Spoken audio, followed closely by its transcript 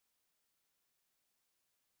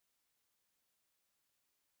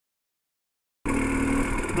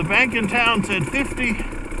The bank in town said 50.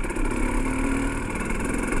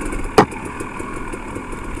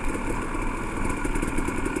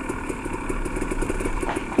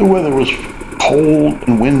 The weather was cold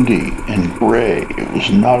and windy and gray. It was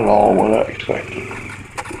not at all what I expected.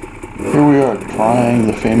 Here we are trying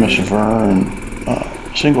the famous Vern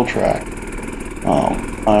single track.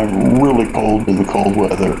 I'm really cold in the cold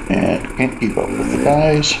weather and can't keep up with the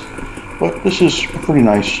guys, but this is a pretty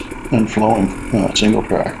nice and flowing single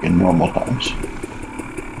track in normal times.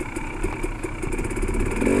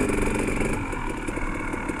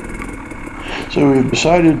 So we've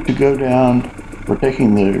decided to go down. We're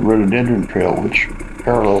taking the rhododendron trail, which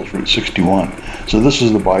parallels Route 61. So this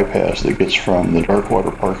is the bypass that gets from the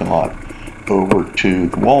Darkwater parking lot over to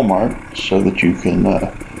the Walmart so that you can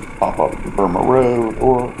pop up the Darkwater Road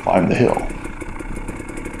or climb the hill.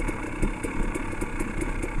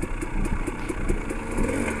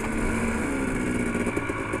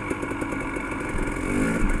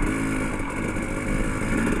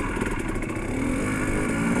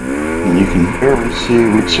 And you can barely see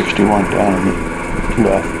Route 61 down on the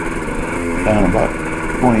left, down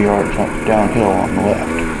about 20 yards downhill on the left.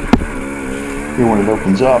 Here when it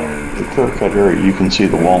opens up, the clear cut area, you can see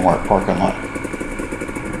the Walmart parking lot.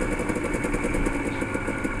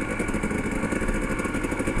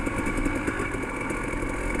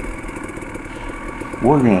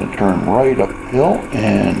 We're going to turn right uphill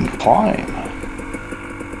and climb.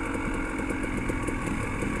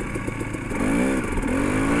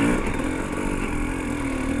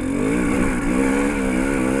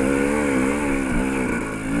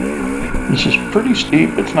 This is pretty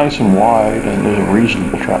steep. It's nice and wide and there's a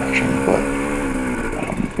reasonable traction, but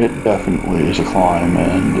it definitely is a climb,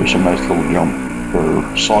 and there's some nice little jump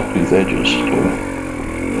or sawtooth edges too.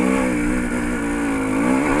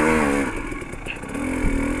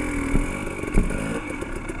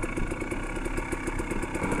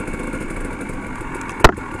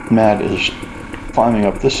 Matt is climbing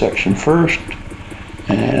up this section first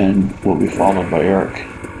and will be followed by Eric.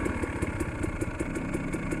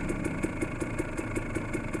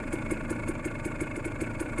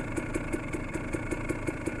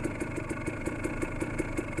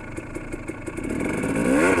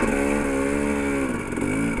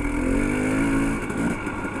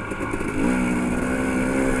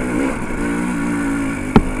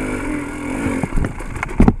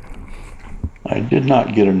 I did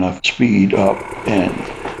not get enough speed up and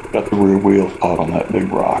got the rear wheel caught on that big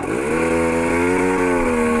rock.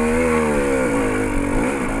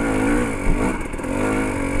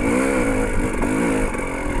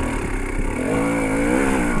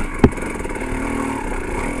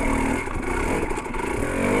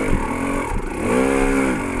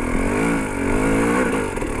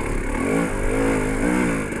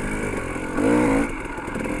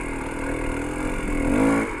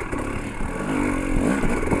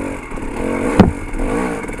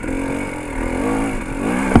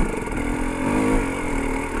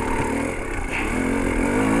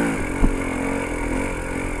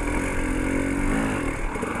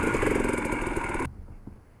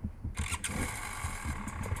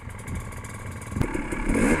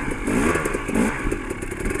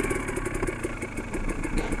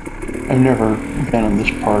 I've never been on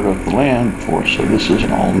this part of the land before, so this is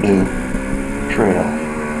an all-new trail.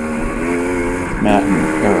 Matt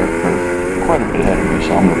and Eric are quite a bit ahead of me,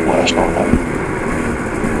 so I'm going to blast all that.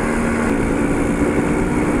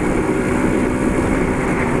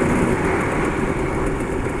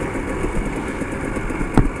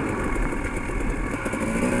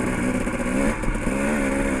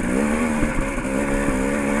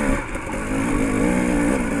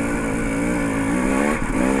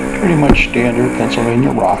 Pretty much standard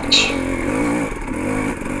Pennsylvania rocks.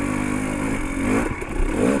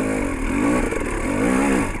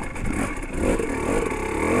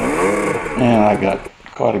 And I got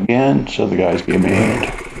caught again, so the guys gave me a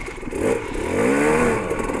hand.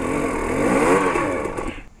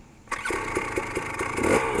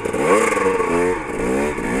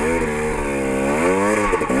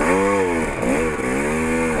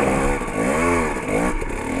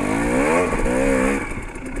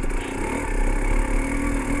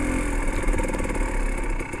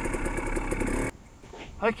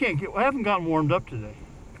 I haven't gotten warmed up today.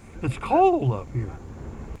 It's cold up here.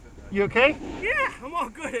 You okay? Yeah, I'm all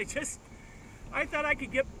good. I thought I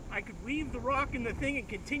could leave the rock in the thing and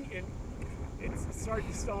continue. And it's starting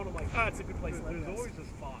to stone. I'm like, oh, it's a good place to let it There's always a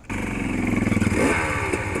spot.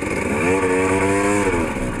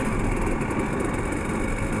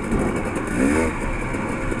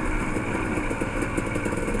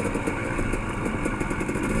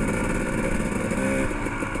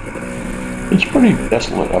 It's pretty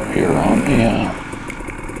desolate up here on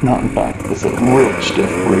the mountaintop with a real stiff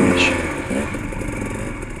breeze.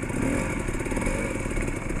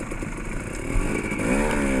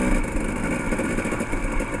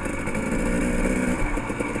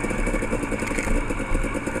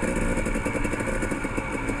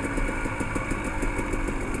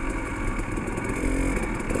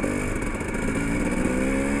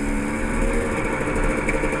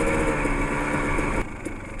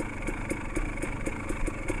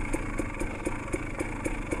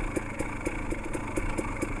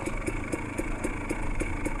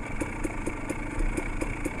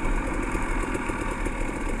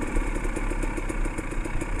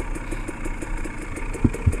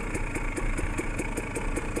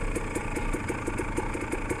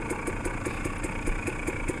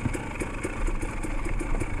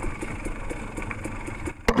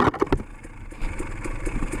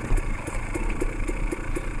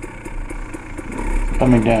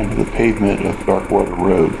 Coming down to the pavement of Darkwater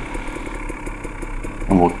Road,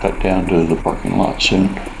 and we'll cut down to the parking lot soon.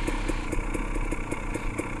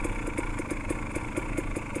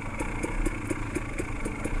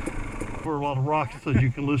 For a lot of rocks so you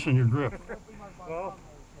can loosen your grip. Well,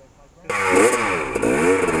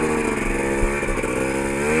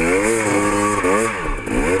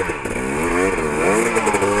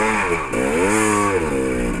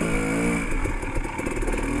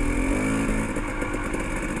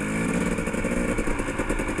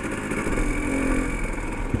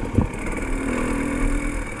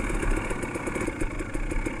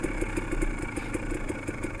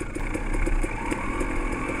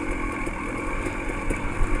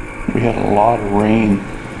 We had a lot of rain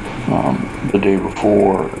the day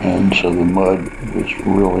before, and so the mud was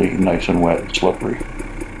really nice and wet and slippery.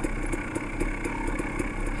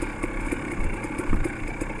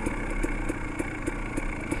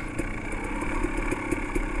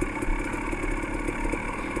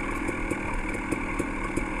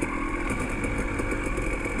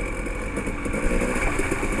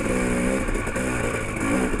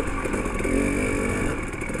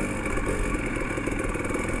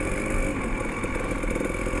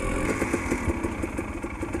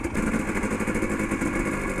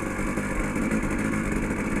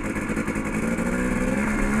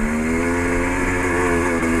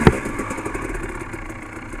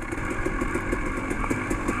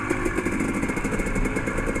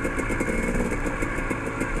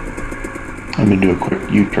 Let me do a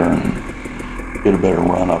quick U-turn and get a better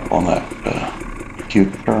run up on that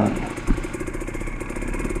acute turn.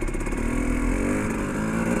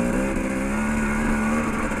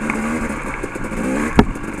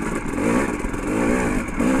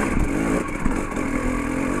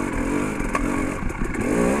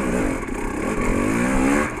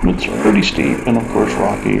 It's pretty steep and of course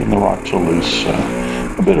rocky, and the rocks are loose,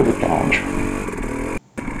 a bit of a challenge.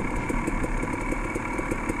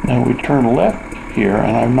 Now we turn left here,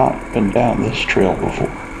 and I've not been down this trail before.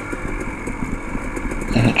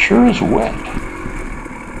 And it sure is wet.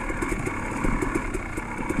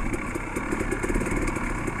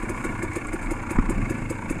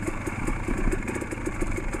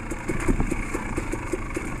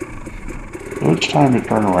 So it's time to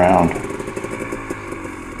turn around.